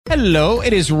Hello,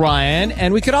 it is Ryan,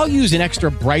 and we could all use an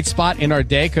extra bright spot in our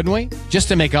day, couldn't we? Just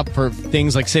to make up for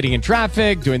things like sitting in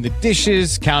traffic, doing the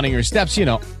dishes, counting your steps,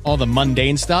 all the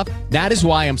mundane stuff. That is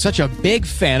why I'm such a big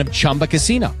fan of Chumba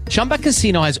Casino. Chumba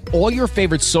Casino has all your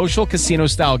favorite social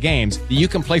casino-style games that you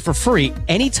can play for free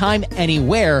anytime,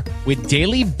 anywhere with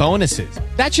daily bonuses.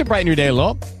 That should brighten your day a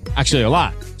little. Actually, a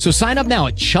lot. So sign up now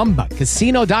at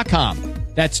ChumbaCasino.com.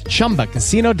 That's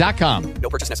ChumbaCasino.com. No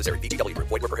purchase necessary. VGW Group.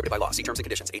 Void where prohibited by law. See terms and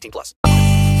conditions. 18+.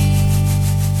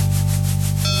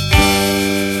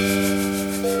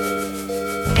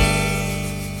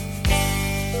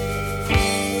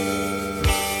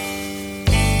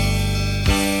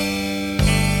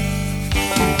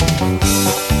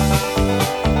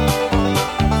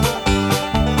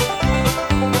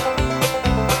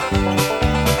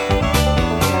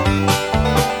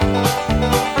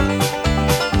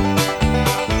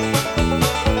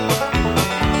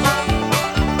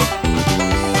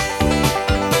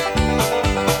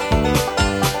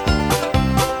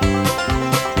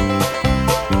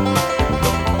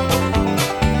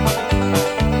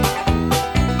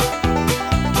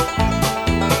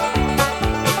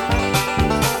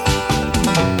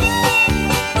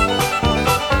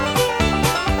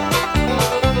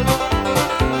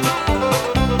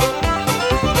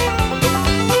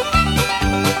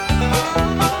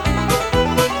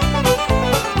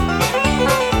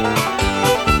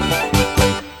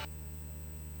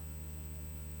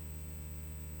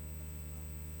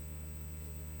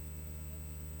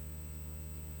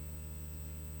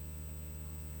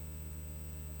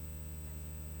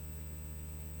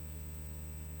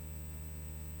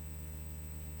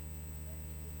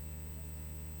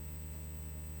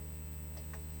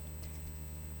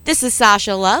 This is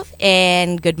Sasha Love,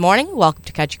 and good morning. Welcome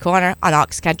to Country Corner on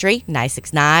Ox Country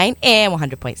 969 and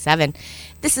 100.7.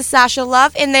 This is Sasha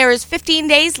Love, and there is 15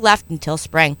 days left until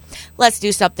spring. Let's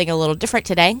do something a little different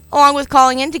today. Along with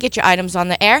calling in to get your items on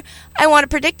the air, I want to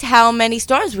predict how many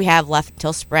storms we have left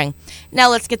until spring. Now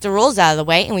let's get the rules out of the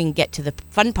way, and we can get to the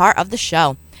fun part of the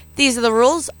show. These are the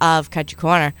rules of Country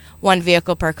Corner. 1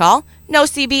 vehicle per call, no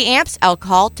CB amps,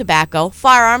 alcohol, tobacco,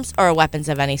 firearms, or weapons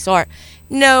of any sort.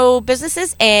 No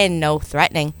businesses and no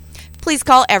threatening. Please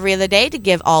call every other day to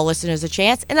give all listeners a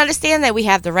chance and understand that we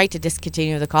have the right to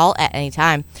discontinue the call at any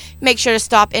time. Make sure to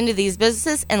stop into these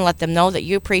businesses and let them know that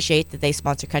you appreciate that they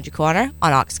sponsor Country Corner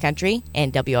on Ox Country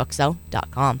and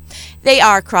WXO.com. They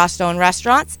are Crosstone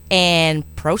Restaurants and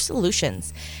Pro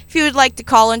Solutions. If you would like to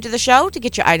call into the show to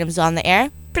get your items on the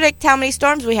air, predict how many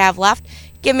storms we have left,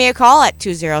 give me a call at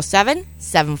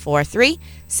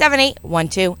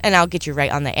 207-743-7812 and I'll get you right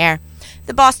on the air.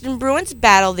 The Boston Bruins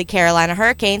battle the Carolina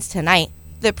Hurricanes tonight.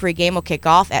 The pregame will kick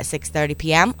off at 6:30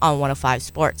 p.m. on 105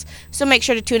 Sports, so make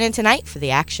sure to tune in tonight for the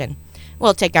action.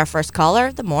 We'll take our first caller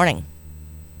of the morning.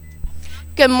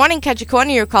 Good morning, Country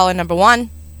Corner. You're caller number 1.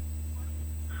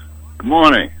 Good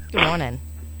morning. Good morning.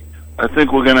 I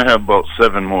think we're going to have about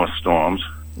 7 more storms.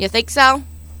 You think so?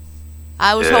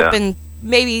 I was hoping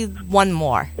maybe 1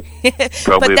 more.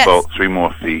 Probably about 3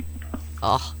 more feet.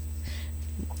 Oh,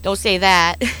 don't say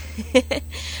that.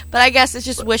 But I guess it's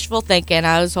just wishful thinking.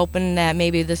 I was hoping that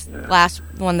maybe this last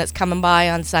one that's coming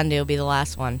by on Sunday will be the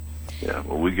last one. Yeah,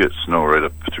 well, we get snow right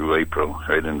up through April,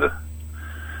 right into...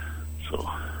 So,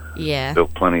 still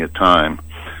plenty of time.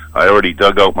 I already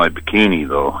dug out my bikini,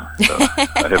 though.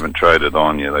 I haven't tried it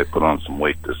on yet. I put on some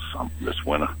weight this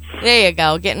winter. There you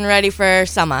go, getting ready for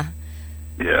summer.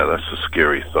 Yeah, that's a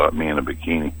scary thought, me in a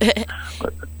bikini.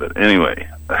 but anyway,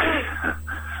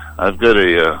 I've got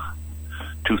a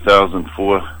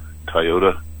 2004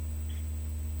 Toyota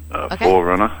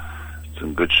 4Runner. It's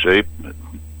in good shape,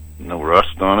 no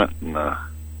rust on it, and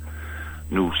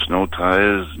new snow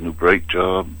tires, new brake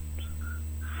job,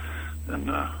 and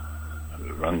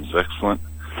it runs excellent.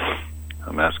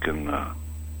 I'm asking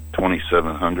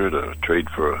 $2,700 a trade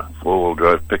for a 4-wheel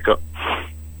drive pickup.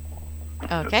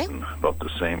 Okay. It's in about the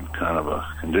same kind of a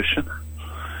condition.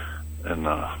 And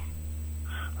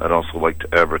I'd also like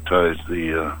to advertise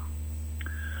the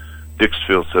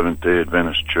Dixfield Seventh-day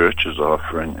Adventist Church is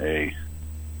offering a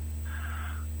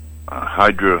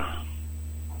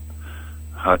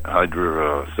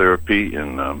hydrotherapy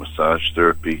and massage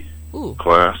therapy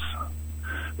class.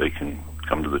 They can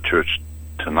come to the church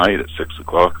tonight at 6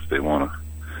 o'clock if they want to,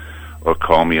 or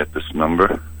call me at this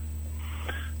number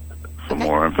for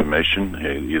more information,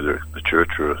 either the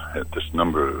church or at this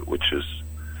number, which is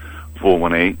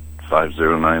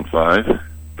 418-5095.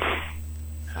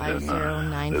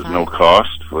 5095. There's no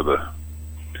cost for the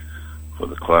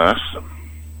class,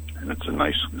 and it's a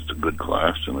good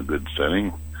class in a good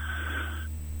setting.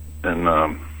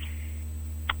 And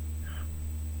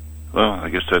Well, I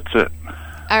guess that's it.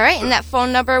 All right, and that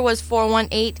phone number was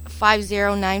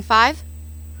 418-5095?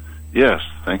 Yes,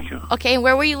 thank you. Okay, and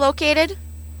where were you located?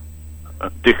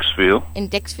 Dixfield. In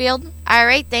Dixfield? All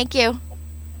right, thank you.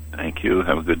 Thank you.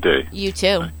 Have a good day. You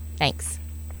too. Thanks.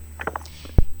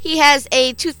 He has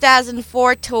a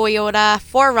 2004 Toyota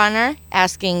 4Runner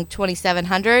asking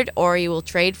 $2,700, or he will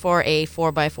trade for a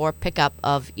 4x4 pickup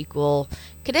of equal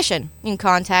condition. You can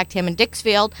contact him in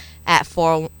Dixfield at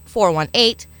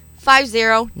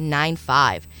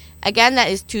 418-5095. Again, that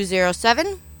is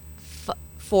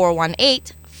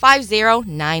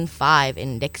 207-418-5095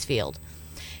 in Dixfield.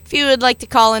 If you would like to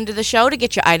call into the show to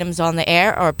get your items on the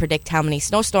air or predict how many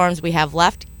snowstorms we have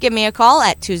left, give me a call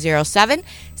at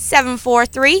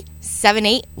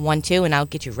 207-743-7812, and I'll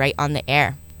get you right on the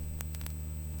air.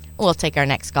 We'll take our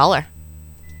next caller.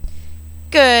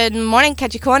 Good morning,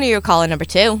 Catchy Corner. You're caller number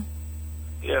 2.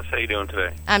 Yes, how you doing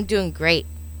today? I'm doing great.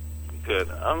 Good.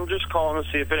 I'm just calling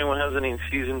to see if anyone has any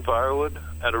seasoned firewood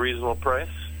at a reasonable price.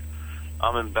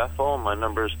 I'm in Bethel. My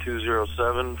number is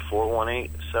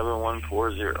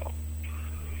 207-418-7140.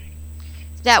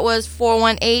 That was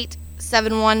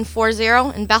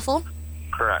 418-7140 in Bethel?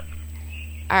 Correct.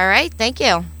 All right, thank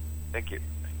you. Thank you.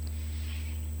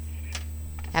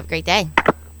 Have a great day.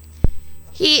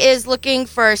 He is looking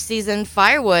for seasoned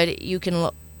firewood. You can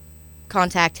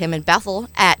contact him in Bethel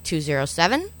at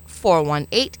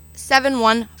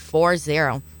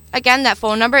 207-418-7140. Again, that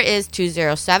phone number is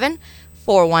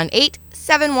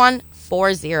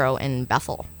 207-418-7140 in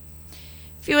Bethel.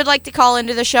 If you would like to call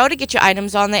into the show to get your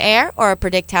items on the air or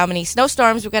predict how many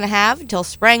snowstorms we're going to have until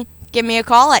spring, give me a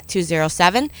call at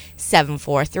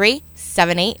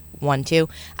 207-743-7812.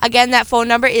 Again, that phone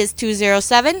number is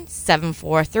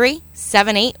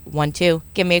 207-743-7812.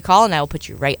 Give me a call and I will put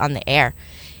you right on the air.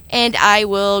 And I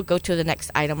will go to the next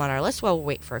item on our list while we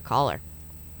wait for a caller.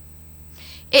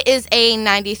 It is a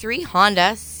 93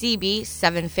 Honda CB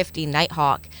 750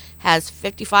 Nighthawk. Has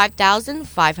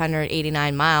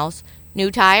 55,589 miles,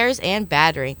 new tires, and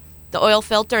battery. The oil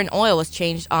filter and oil was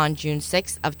changed on June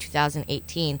 6th of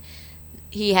 2018.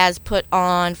 He has put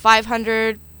on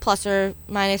 500 plus or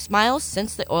minus miles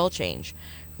since the oil change.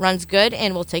 Runs good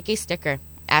and will take a sticker.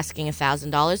 Asking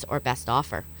 $1,000 or best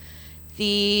offer.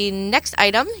 The next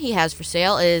item he has for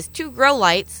sale is 2 grow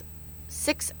lights,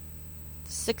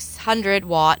 600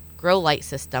 watt grow light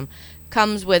system.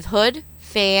 Comes with hood,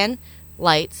 fan,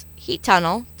 lights, heat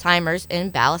tunnel, timers,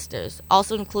 and ballasters.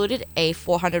 Also included a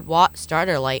 400 watt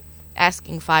starter light.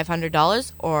 Asking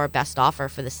 $500 or best offer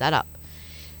for the setup.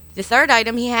 The third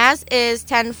item he has is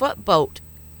 10-foot boat.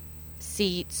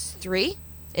 Seats 3.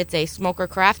 It's a Smoker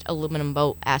Craft aluminum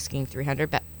boat. Asking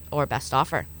 $300 or best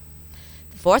offer.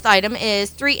 The fourth item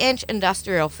is 3-inch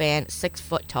industrial fan, 6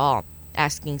 foot tall.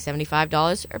 Asking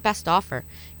 $75 or best offer.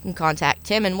 You can contact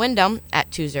Tim in Wyndham at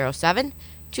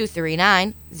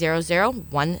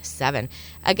 207-239-0017.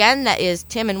 Again, that is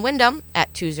Tim in Wyndham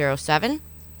at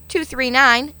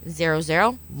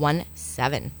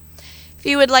 207-239-0017. If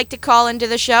you would like to call into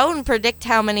the show and predict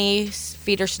how many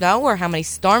feet of snow or how many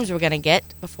storms we're going to get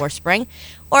before spring,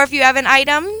 or if you have an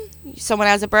item, someone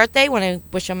has a birthday, want to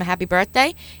wish them a happy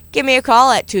birthday, give me a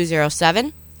call at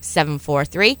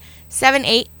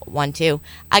 207-743-7812.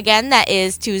 Again, that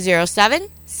is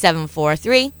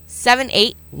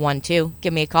 207-743-7812.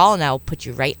 Give me a call and I will put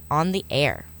you right on the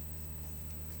air.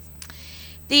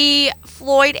 The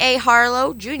Floyd A.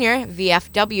 Harlow Jr.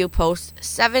 VFW Post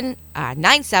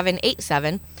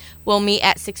 9787 will meet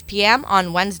at 6 p.m.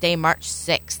 on Wednesday, March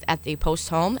 6th at the Post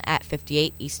Home at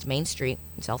 58 East Main Street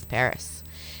in South Paris.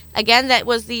 Again, that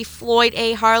was the Floyd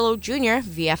A. Harlow Jr.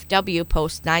 VFW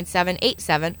Post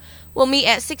 9787 will meet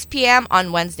at 6 p.m.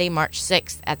 on Wednesday, March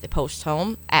 6th at the Post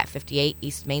Home at 58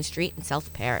 East Main Street in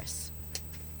South Paris.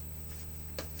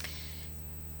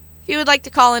 If you would like to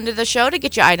call into the show to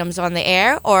get your items on the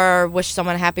air or wish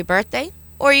someone a happy birthday,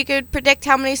 or you could predict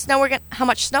how much snow we're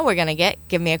going to get,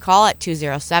 give me a call at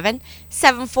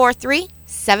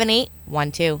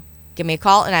 207-743-7812. Give me a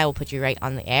call and I will put you right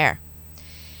on the air.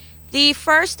 The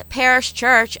First Parish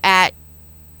Church at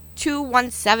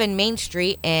 217 Main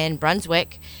Street in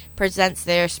Brunswick presents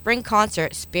their spring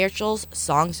concert, Spirituals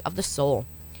Songs of the Soul,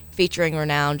 featuring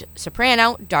renowned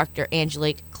soprano Dr.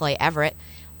 Angelique Clay Everett,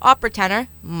 opera tenor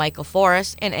Michael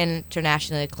Forrest, and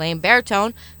internationally acclaimed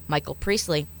baritone Michael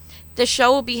Priestley. The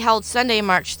show will be held Sunday,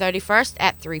 March 31st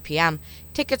at 3 p.m.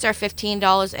 Tickets are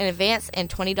 $15 in advance and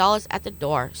 $20 at the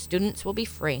door. Students will be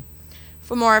free.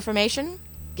 For more information,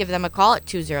 give them a call at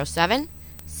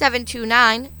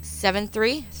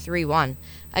 207-729-7331.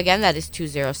 Again, that is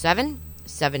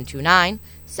 207-729-7331.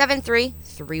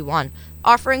 7331.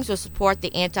 Offerings will support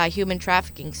the anti-human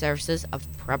trafficking services of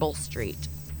Preble Street.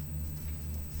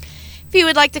 If you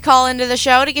would like to call into the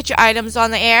show to get your items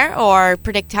on the air or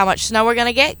predict how much snow we're going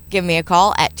to get, give me a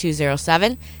call at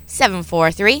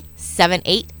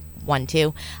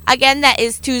 207-743-7812. Again, that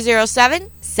is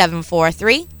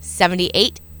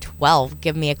 207-743-7812.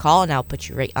 Give me a call and I'll put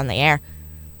you right on the air.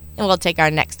 And we'll take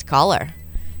our next caller.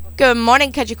 Good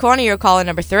morning, Country Corner. You're caller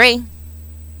number 3.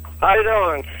 How you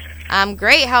doing? I'm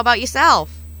great. How about yourself?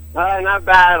 Not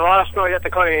bad. A lot of snow yet to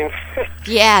clean.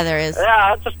 Yeah, there is.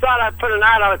 Yeah, I just thought I'd put an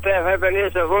ad out there if everybody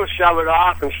needs a roof shoveled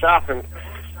off and stuff, and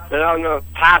they don't know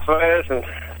pathways. And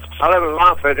I live in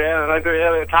Montford, yeah, and I do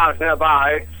area towns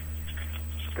nearby.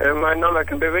 And my number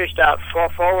can be reached at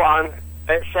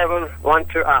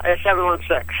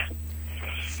 441-8716.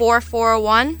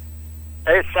 441?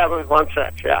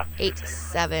 8716, yeah.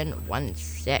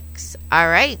 8716. All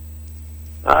right.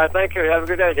 All right, thank you. Have a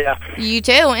good day, yeah. You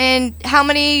too. And how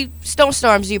many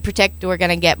snowstorms do you predict we're going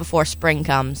to get before spring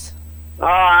comes? Oh,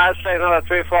 I'd say another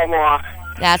 3-4 more.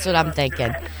 That's what I'm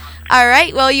thinking. All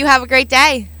right. Well, you have a great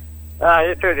day.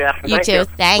 You too, yeah. You too.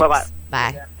 Thanks. Bye-bye.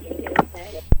 Bye.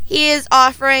 He is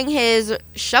offering his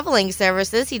shoveling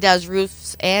services. He does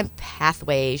roofs and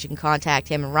pathways. You can contact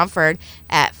him in Rumford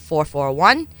at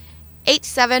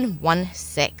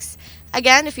 441-8716.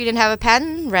 Again, if you didn't have a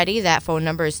pen ready, that phone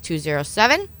number is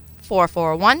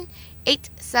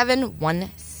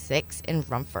 207-441-8716 in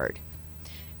Rumford.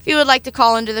 If you would like to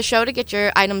call into the show to get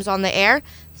your items on the air,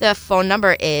 the phone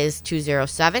number is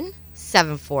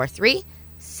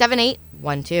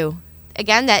 207-743-7812.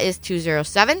 Again, that is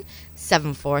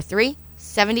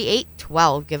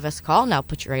 207-743-7812. Give us a call, and I'll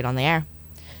put you right on the air.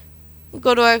 We'll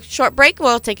go to a short break.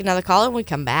 We'll take another call, and we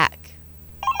come back.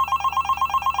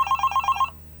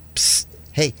 Psst.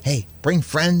 Hey, bring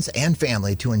friends and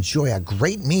family to enjoy a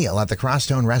great meal at the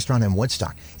Crosstone Restaurant in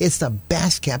Woodstock. It's the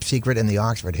best kept secret in the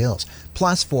Oxford Hills.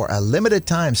 Plus, for a limited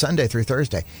time, Sunday through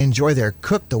Thursday, enjoy their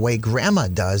cook the way Grandma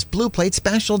does Blue Plate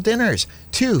special dinners,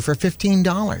 2 for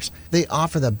 $15. They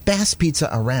offer the best pizza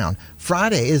around.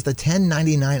 Friday is the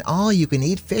 $10.99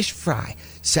 all-you-can-eat fish fry.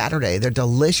 Saturday, their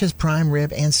delicious prime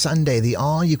rib, and Sunday, the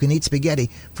all-you-can-eat spaghetti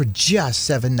for just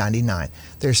 $7.99.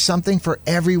 There's something for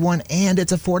everyone, and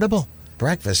it's affordable.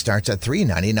 Breakfast starts at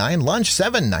 $3.99, lunch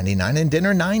 $7.99, and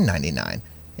dinner $9.99.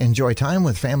 Enjoy time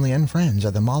with family and friends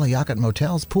at the Mollyyocket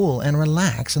Motel's pool and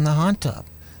relax in the hot tub.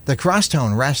 The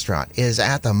Crosstone Restaurant is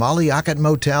at the Mollyyocket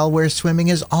Motel, where swimming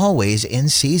is always in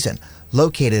season.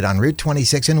 Located on Route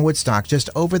 26 in Woodstock,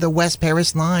 just over the West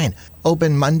Paris line.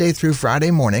 Open Monday through Friday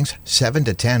mornings, 7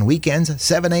 to 10, weekends,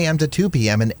 7 a.m. to 2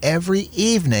 p.m., and every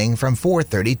evening from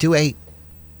 4:30 to 8.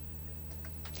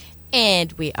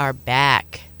 And we are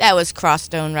back. That was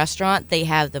Crosstone Restaurant. They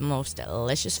have the most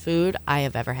delicious food I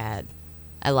have ever had.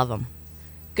 I love them.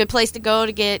 Good place to go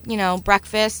to get,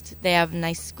 breakfast. They have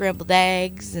nice scrambled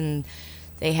eggs, and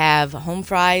they have home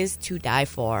fries to die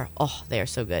for. Oh, they are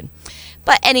so good.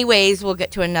 But anyways, we'll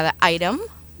get to another item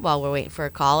while we're waiting for a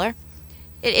caller.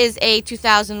 It is a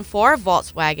 2004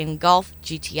 Volkswagen Golf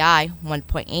GTI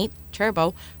 1.8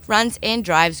 turbo. Runs and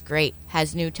drives great.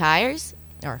 Has new tires,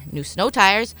 or new snow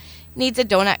tires. Needs a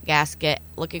donut gasket.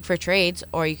 Looking for trades,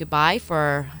 or you could buy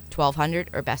for $1,200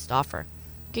 or best offer.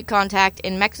 You can contact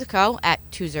in Mexico at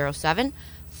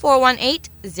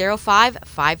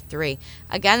 207-418-0553.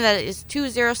 Again, that is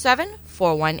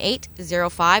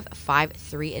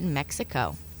 207-418-0553 in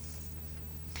Mexico.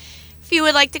 If you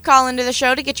would like to call into the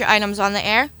show to get your items on the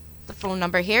air, the phone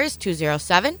number here is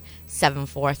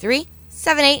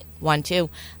 207-743-7812.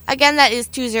 Again, that is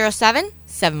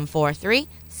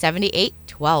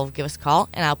 207-743-7812. Give us a call,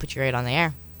 and I'll put you right on the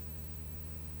air.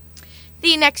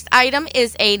 The next item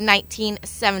is a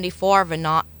 1974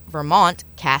 Vermont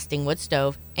casting wood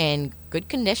stove in good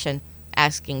condition,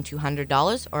 asking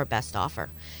 $200 or best offer.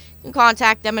 You can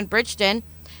contact them in Bridgeton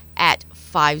at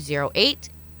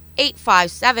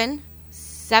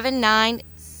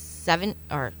 508-857-797,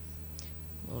 or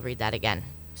we'll read that again.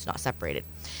 It's not separated.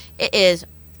 It is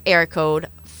area code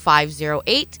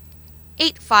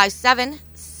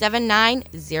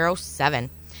 508-857-7907.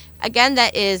 Again,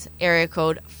 that is area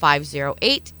code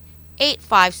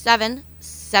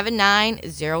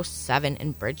 508-857-7907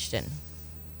 in Bridgeton.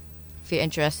 If you're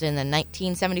interested in the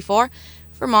 1974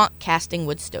 Vermont casting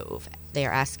wood stove, they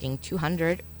are asking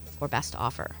 $200 or best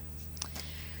offer.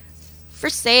 For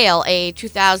sale, a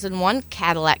 2001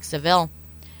 Cadillac Seville.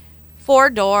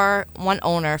 4-door, 1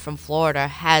 owner from Florida,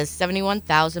 has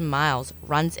 71,000 miles,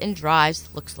 runs and drives,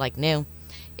 looks like new.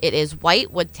 It is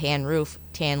white with tan roof,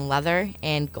 tan leather,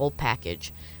 and gold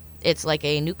package. It's like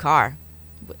a new car.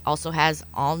 Also has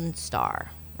OnStar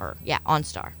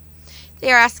OnStar.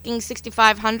 They are asking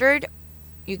 $6,500.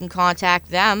 You can contact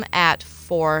them at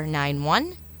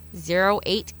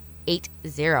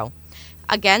 491-0880.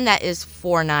 Again, that is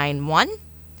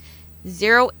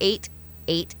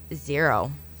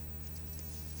 491-0880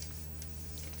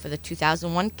 for the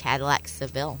 2001 Cadillac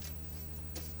Seville.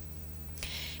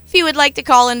 If you would like to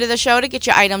call into the show to get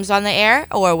your items on the air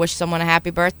or wish someone a happy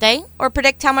birthday or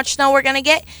predict how much snow we're going to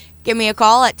get, give me a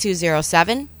call at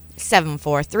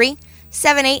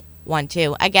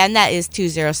 207-743-7812. Again, that is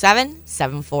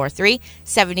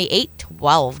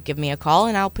 207-743-7812. Give me a call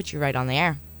and I'll put you right on the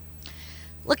air.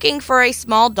 Looking for a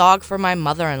small dog for my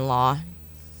mother-in-law.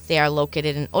 They are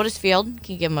located in Otisfield. You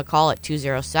can give them a call at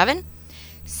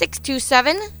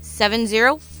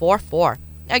 207-627-7044.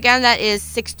 Again, that is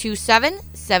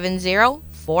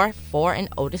 627-7044 in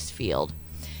Otisfield.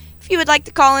 If you would like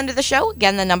to call into the show,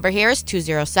 again, the number here is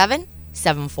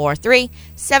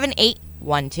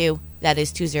 207-743-7812. That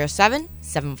is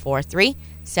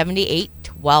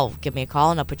 207-743-7812. Give me a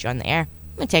call and I'll put you on the air. I'm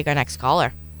going to take our next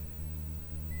caller.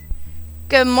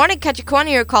 Good morning, Country Corner.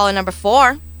 You're caller number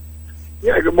 4.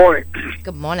 Yeah, good morning.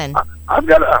 Good morning. I've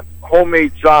got a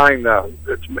homemade sign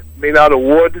that's made out of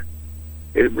wood.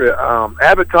 It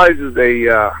advertises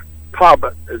a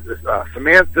pub,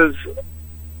 Samantha's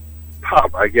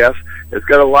Pub, I guess. It's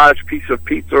got a large piece of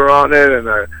pizza on it and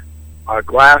a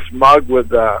glass mug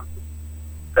with a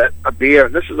beer.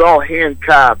 And this is all hand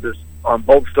carved on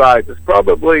both sides. It's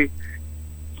probably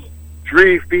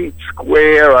 3 feet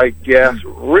square, I guess.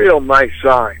 Real nice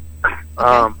sign.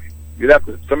 Okay.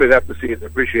 Somebody'd have to see it and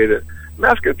appreciate it. I'm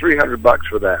asking $300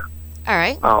 for that. All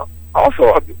right.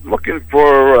 Also, I'm looking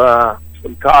for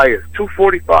some tires,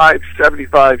 245,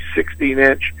 75,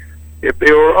 16-inch. If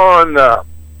they were on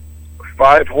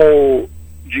 5-hole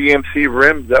GMC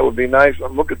rims, that would be nice.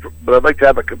 But I'd like to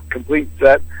have a complete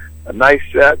set, a nice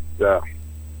set.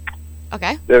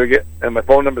 Okay. There we go. And my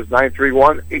phone number is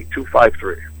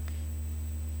 931-8253.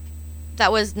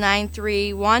 That was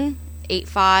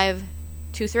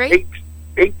 931-8523?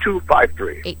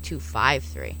 8253.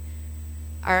 8253.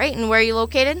 All right, and where are you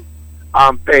located?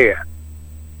 Thayer.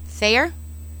 Thayer?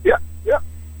 Yeah.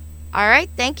 All right,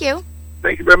 thank you.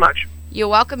 Thank you very much. You're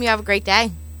welcome. You have a great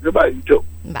day. Goodbye, you too.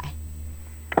 Bye.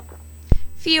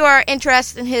 If you are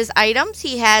interested in his items,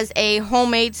 he has a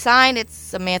homemade sign. It's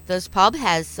Samantha's Pub.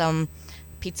 Has some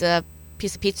piece of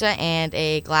pizza and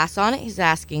a glass on it. He's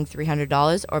asking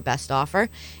 $300 or best offer.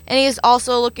 And he is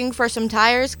also looking for some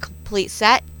tires, complete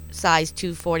set, size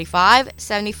 245,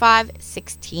 75,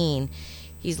 16.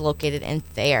 He's located in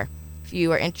Thayer. If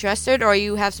you are interested or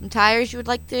you have some tires you would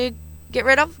like to get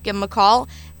rid of, give him a call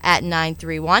at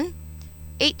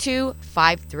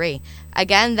 931-8253.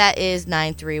 Again, that is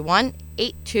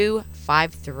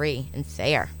 931-8253 in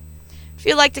Thayer. If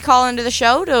you'd like to call into the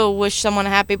show to wish someone a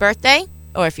happy birthday,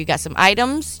 or if you got some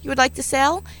items you would like to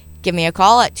sell, give me a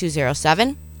call at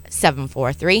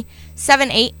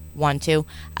 207-743-7812.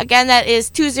 Again, that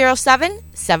is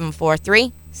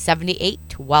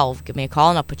 207-743-7812. Give me a call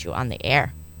and I'll put you on the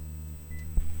air.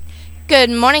 Good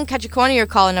morning, Country Corner. You're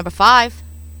calling number 5.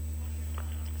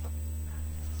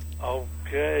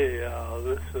 Okay,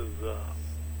 this is,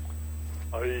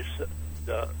 are you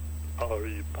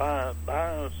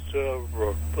buying stuff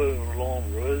or putting it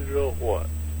on the radio or what?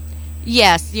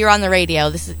 Yes, you're on the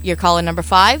radio. You're calling number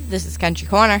 5. This is Country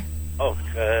Corner.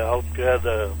 Okay, I've got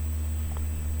a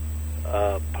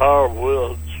power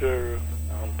wheelchair.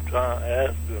 I'm trying to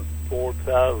ask them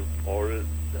 $4,000 for it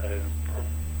in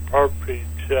perfect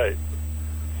shape.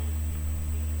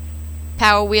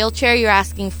 Power wheelchair, you're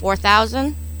asking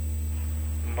 $4,000?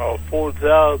 No,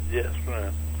 $4,000, yes,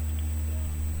 ma'am.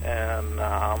 And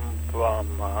I'm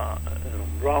from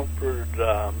in Rumford,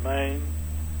 Maine.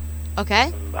 Okay.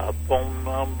 And my phone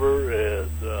number is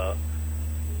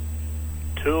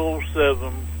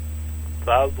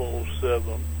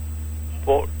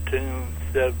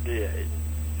 207-507-1478.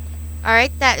 All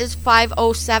right, that is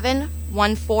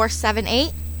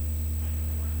 507-1478.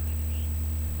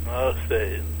 Let's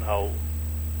see, no,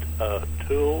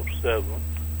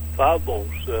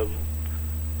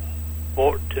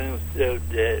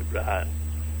 207-507-1478, right.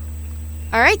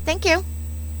 All right, thank you.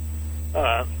 All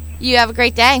right. You have a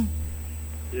great day.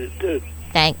 You too.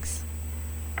 Thanks.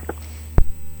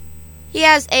 He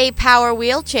has a power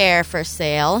wheelchair for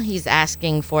sale. He's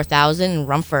asking $4,000 in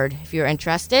Rumford. If you're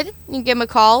interested, you can give him a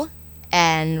call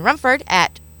in Rumford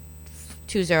at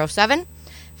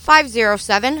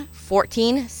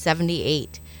 207-507-1478.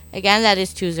 Again, that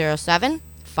is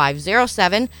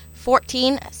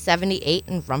 207-507-1478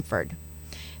 in Rumford.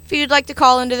 If you'd like to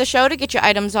call into the show to get your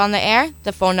items on the air,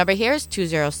 the phone number here is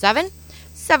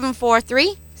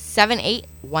 207-743-7812.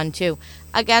 207-743-7812.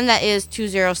 Again, that is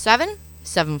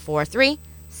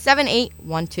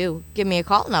 207-743-7812. Give me a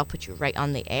call and I'll put you right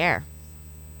on the air.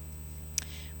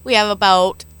 We have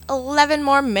about 11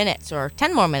 more minutes, or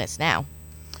 10 more minutes now.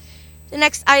 The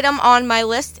next item on my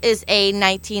list is a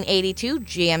 1982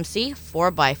 GMC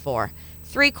 4x4.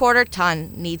 3/4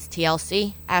 ton, needs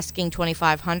TLC, asking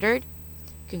 $2,500.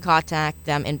 You can contact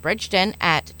them in Bridgeton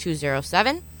at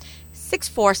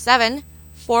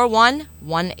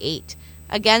 207-647-4118.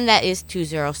 Again, that is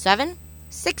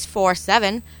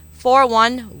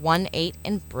 207-647-4118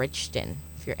 in Bridgeton,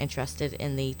 if you're interested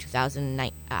in the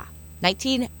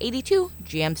 1982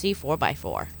 GMC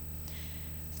 4x4.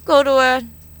 Go to a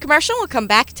commercial. We'll come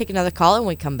back, take another call, and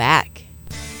we come back.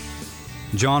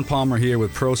 John Palmer here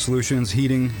with Pro Solutions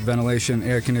Heating, Ventilation,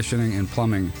 Air Conditioning, and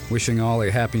Plumbing. Wishing all a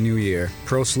Happy New Year.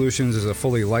 Pro Solutions is a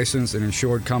fully licensed and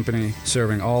insured company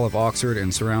serving all of Oxford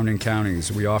and surrounding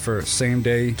counties. We offer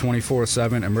same-day,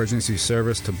 24/7 emergency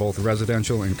service to both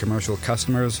residential and commercial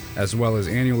customers, as well as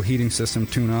annual heating system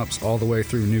tune-ups all the way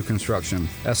through new construction.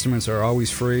 Estimates are always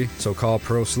free, so call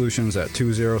Pro Solutions at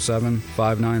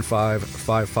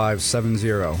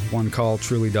 207-595-5570. One call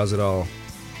truly does it all.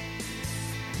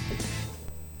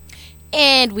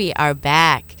 And we are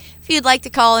back. If you'd like to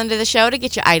call into the show to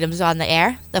get your items on the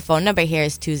air, the phone number here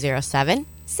is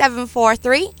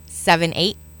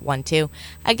 207-743-7812.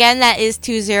 Again, that is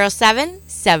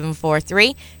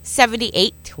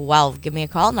 207-743-7812. Give me a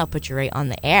call and I'll put you right on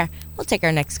the air. We'll take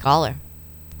our next caller.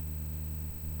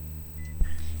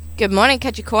 Good morning,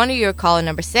 Country Corner. You're caller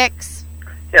number 6.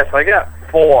 Yes, I got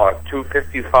 4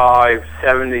 255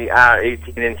 70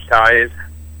 18-inch tires.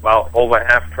 Well, over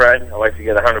half tread. I'd like to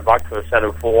get $100 for a set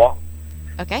of 4.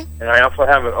 Okay. And I also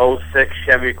have an 06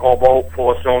 Chevy Cobalt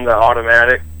 4-cylinder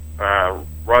automatic.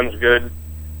 Runs good,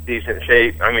 decent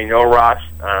shape. I mean, no rust.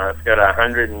 It's got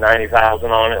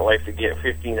 $190,000 on it. I'd like to get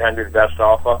 $1,500 best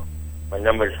offer. My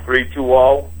number is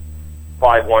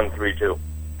 320-5132.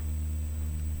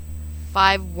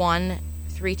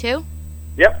 5132?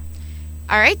 Yep.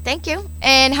 All right, thank you.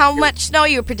 And how much snow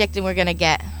you were predicting we're going to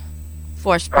get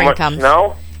before spring comes?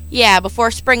 Snow? Yeah,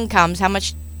 before spring comes, how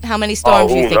many storms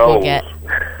do you think we'll get?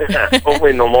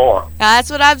 Hopefully no more. That's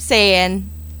what I'm saying.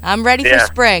 I'm ready for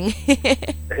spring.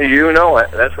 You know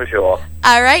it, that's for sure.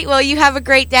 All right, well, you have a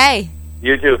great day.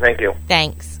 You too, thank you.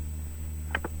 Thanks.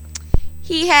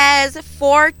 He has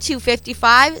 4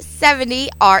 255 70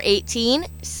 R18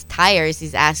 tires.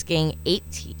 He's asking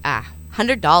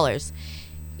 $100.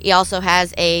 He also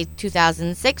has a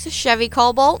 2006 Chevy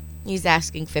Cobalt. He's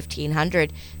asking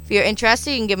 $1,500. If you're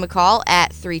interested, you can give him a call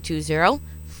at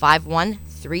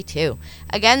 320-5132.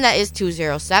 Again, that is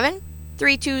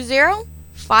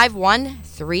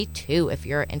 207-320-5132 if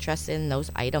you're interested in those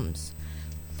items.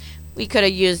 We could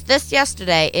have used this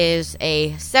yesterday. Is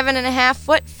a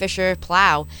 7.5-foot Fisher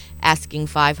plow, asking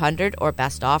 $500 or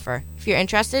best offer. If you're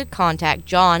interested, contact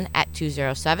John at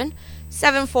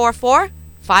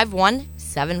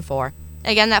 207-744-5174.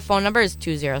 Again, that phone number is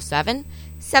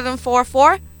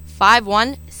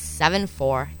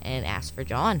 207-744-5174 and ask for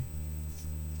John.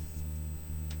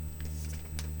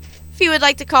 If you would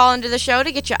like to call into the show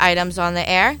to get your items on the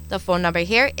air, the phone number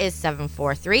here is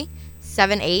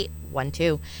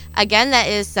 743-7812. Again, that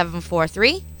is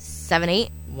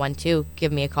 743-7812.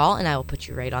 Give me a call and I will put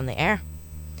you right on the air.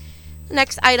 The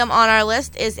next item on our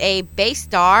list is a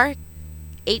Baystar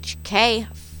HK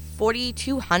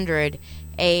 4200,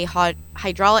 a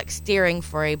hydraulic steering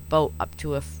for a boat up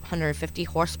to 150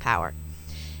 horsepower.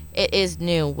 It is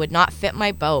new, would not fit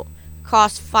my boat.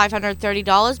 Cost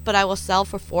 $530, but I will sell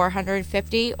for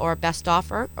 $450 or best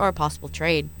offer or a possible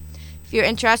trade. If you're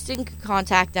interested, you can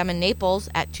contact them in Naples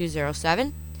at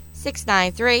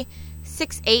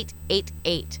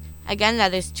 207-693-6888. Again,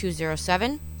 that is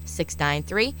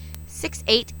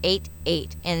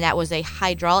 207-693-6888. And that was a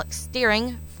hydraulic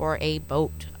steering for a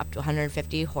boat up to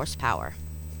 150 horsepower.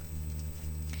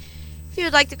 If you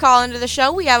would like to call into the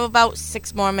show, we have about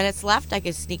 6 more minutes left. I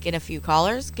could sneak in a few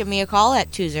callers. Give me a call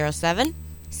at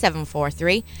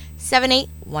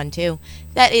 207-743-7812.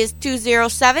 That is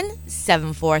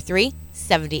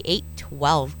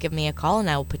 207-743-7812. Give me a call and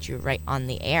I will put you right on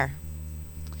the air.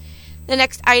 The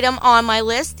next item on my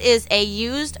list is a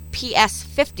used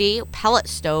PS50 pellet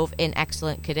stove in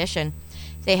excellent condition.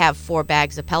 They have 4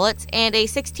 bags of pellets and a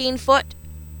 16 foot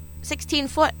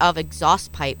of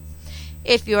exhaust pipe.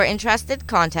 If you're interested,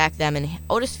 contact them in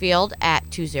Otisfield at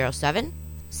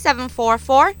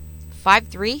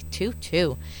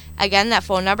 207-744-5322. Again, that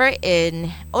phone number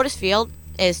in Otisfield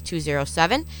is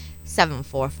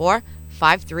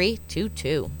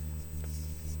 207-744-5322.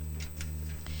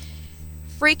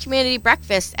 free community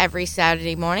breakfast every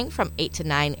Saturday morning from 8 to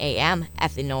 9 a.m.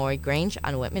 at the Norway Grange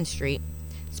on Whitman Street.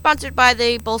 Sponsored by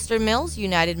the Bolster Mills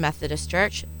United Methodist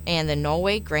Church and the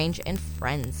Norway Grange and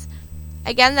Friends.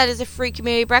 Again, that is a free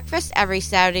community breakfast every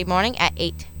Saturday morning at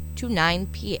 8 to 9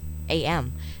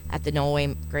 a.m. at the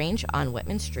Norway Grange on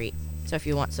Whitman Street. So if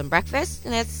you want some breakfast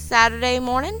and it's Saturday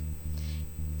morning,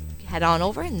 head on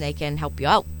over and they can help you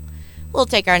out. We'll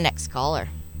take our next caller.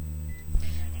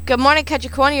 Good morning,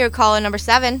 Country Corner. You're caller number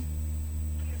 7.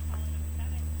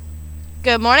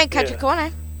 Good morning, Country Corner.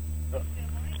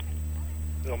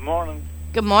 Good morning.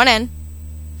 Good morning.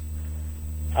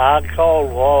 I called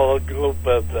a while ago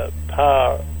about that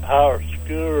power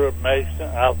scooter Mason.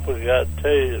 I forgot to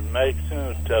tell you, it makes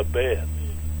sense to bed.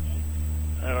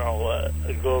 You know,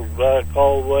 it goes back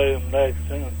all the way and makes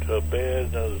sense to a bed.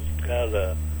 It's got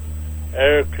a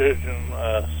air cushion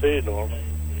seat on it.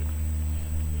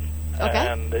 Okay.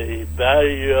 And the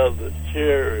value of the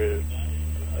chair is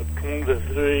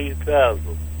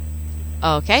 $23,000.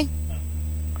 Okay.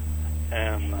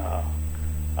 And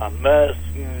I'm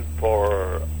asking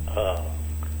for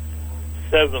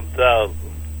 $7,000.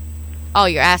 Oh,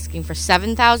 you're asking for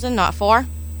 $7,000, not 4?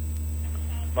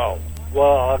 No,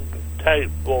 well, I can take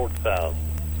 $4,000.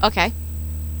 Okay.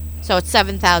 So it's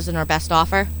 $7,000 or best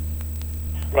offer?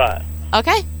 Right.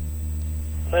 Okay.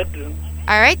 Thank you.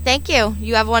 All right, thank you.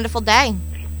 You have a wonderful day.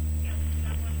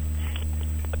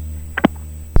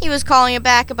 He was calling you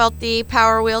back about the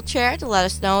power wheelchair to let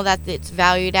us know that it's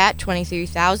valued at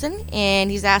 $23,000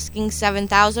 and he's asking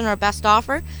 $7,000 or best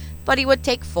offer, but he would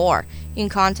take 4. You can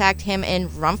contact him in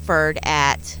Rumford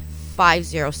at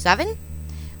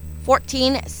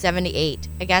 507-1478.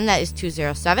 Again, that is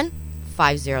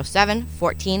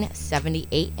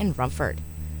 207-507-1478 in Rumford.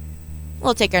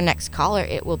 We'll take our next caller.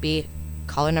 It will be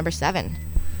caller number 7.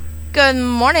 Good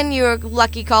morning. You're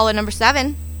lucky caller number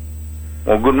 7.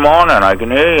 Well, good morning. I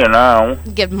can hear you now.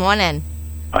 Good morning.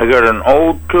 I got an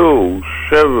 02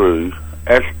 Chevy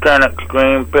S10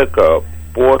 Extreme pickup,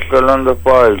 4-cylinder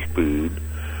 5-speed.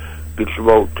 Gets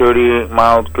about 38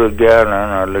 miles per gallon.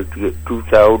 I'd like to get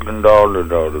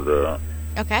 $2,000 out of that.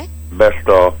 Okay. Best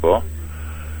offer.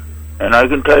 And I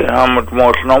can tell you how much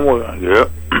more snow we're going to get.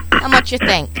 How much you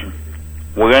think?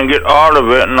 We're going to get all of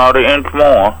it, not an inch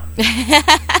more.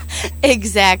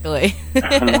 Exactly. We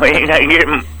ain't going to get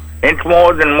an inch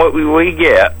more than what we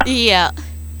get. Yeah.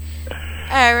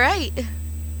 All right.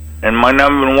 And my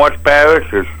number in West Paris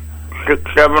is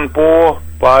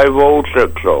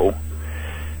 674-5060.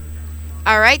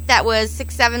 All right, that was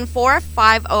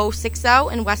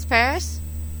 674-5060 in West Paris.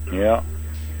 Yeah.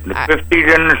 The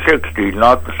 50s and the 60s,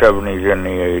 not the 70s and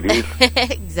the 80s.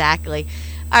 Exactly.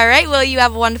 All right, well, you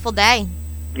have a wonderful day.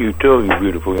 You too, you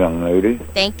beautiful young lady.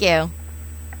 Thank you.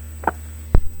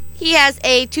 He has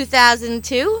a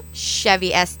 2002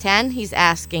 Chevy S10. He's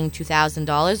asking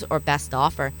 $2,000 or best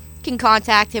offer. You can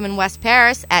contact him in West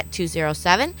Paris at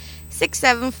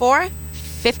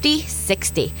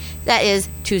 207-674-5060. That is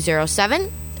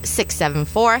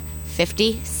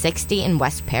 207-674-5060 in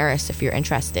West Paris if you're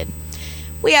interested.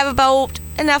 We have about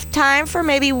enough time for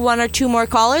maybe 1 or 2 more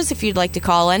callers if you'd like to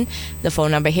call in. The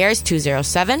phone number here is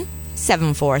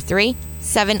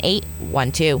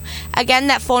 207-743-7812. Again,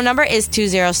 that phone number is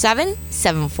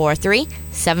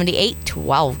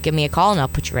 207-743-7812. Give me a call and I'll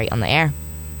put you right on the air.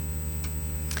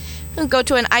 We'll go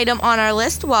to an item on our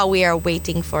list while we are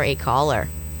waiting for a caller.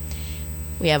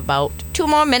 We have about 2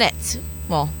 more minutes.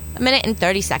 Well, 1 minute and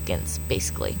 30 seconds,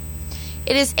 basically.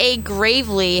 It is a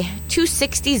Gravely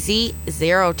 260Z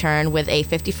zero turn with a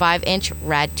 55-inch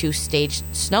Rad 2 stage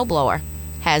snowblower.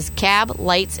 Has cab,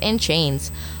 lights, and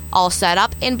chains. All set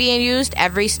up and being used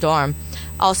every storm.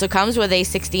 Also comes with a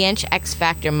 60-inch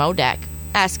X-Factor Modec.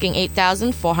 Asking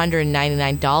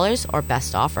 $8,499 or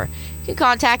best offer. You can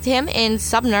contact him in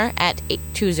Sumner at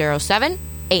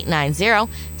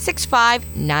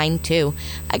 207-890-6592.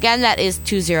 Again, that is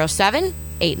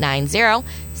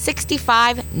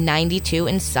 207-890-6592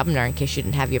 in Sumner, in case you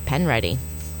didn't have your pen ready.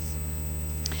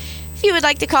 If you would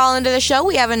like to call into the show,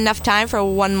 we have enough time for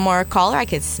 1 more caller. I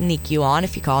could sneak you on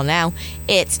if you call now.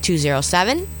 It's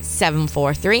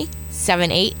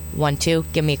 207-743-7812.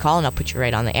 Give me a call and I'll put you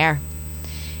right on the air.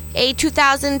 A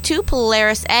 2002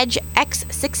 Polaris Edge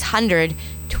X600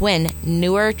 twin,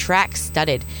 newer track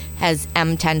studded. Has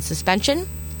M10 suspension.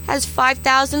 Has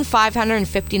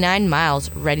 5,559 miles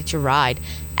ready to ride.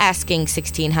 Asking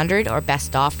 $1,600 or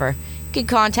best offer. You can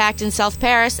contact in South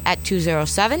Paris at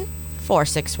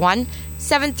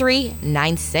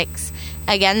 207-461-7396.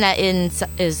 Again, that is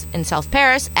in South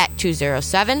Paris at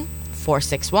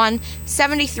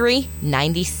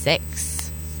 207-461-7396.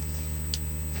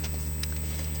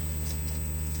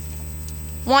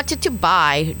 Wanted to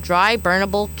buy dry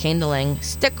burnable kindling,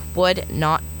 stick wood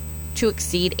not to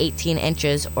exceed 18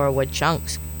 inches or wood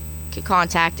chunks?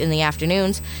 Contact in the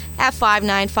afternoons at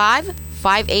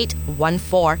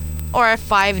 595-5814 or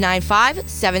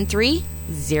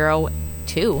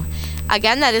 595-7302.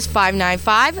 Again, that is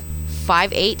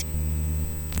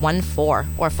 595-5814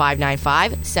 or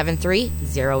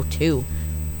 595-7302.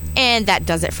 And that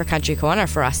does it for Country Corner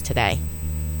for us today.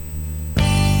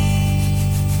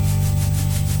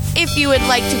 If you would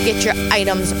like to get your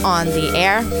items on the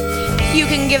air, you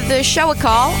can give the show a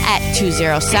call at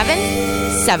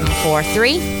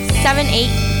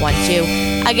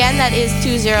 207-743-7812. Again, that is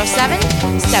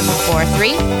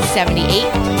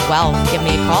 207-743-7812. Give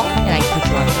me a call and I can put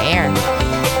you on the air.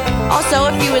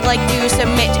 Also, if you would like to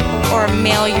submit or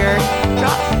mail your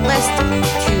drop list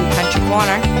to Country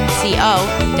Corner,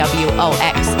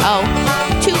 COWOXO,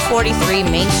 243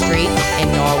 Main Street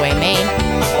in Norway, Maine,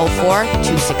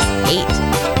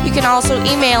 04268. You can also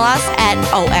email us at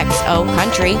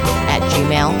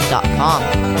oxocountry@gmail.com.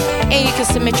 And you can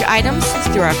submit your items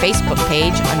through our Facebook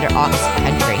page under Ox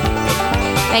Country.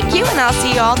 Thank you, and I'll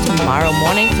see you all tomorrow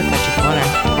morning for Country Corner.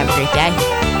 Have a great day.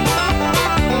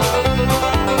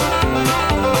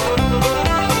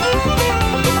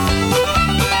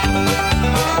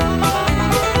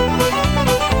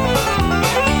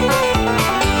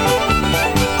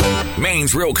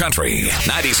 Maine's Real Country,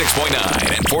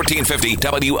 96.9 and 1450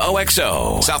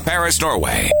 WOXO, South Paris,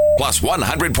 Norway, plus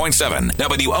 100.7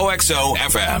 WOXO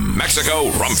FM, Mexico,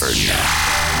 Rumford.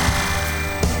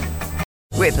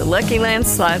 With the Lucky Land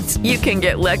Slots, you can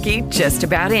get lucky just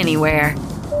about anywhere.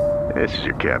 This is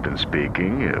your captain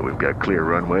speaking. We've got clear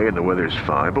runway and the weather's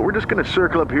fine, but we're just going to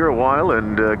circle up here a while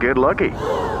and get lucky.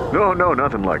 No,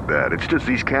 nothing like that. It's just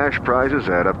these cash prizes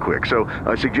add up quick. So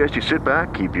I suggest you sit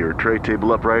back, keep your tray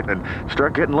table upright, and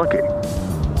start getting lucky.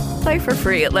 Play for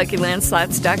free at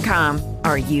LuckyLandSlots.com.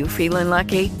 Are you feeling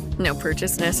lucky? No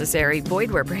purchase necessary.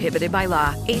 Void where prohibited by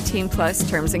law. 18+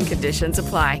 terms and conditions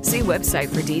apply. See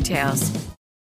website for details.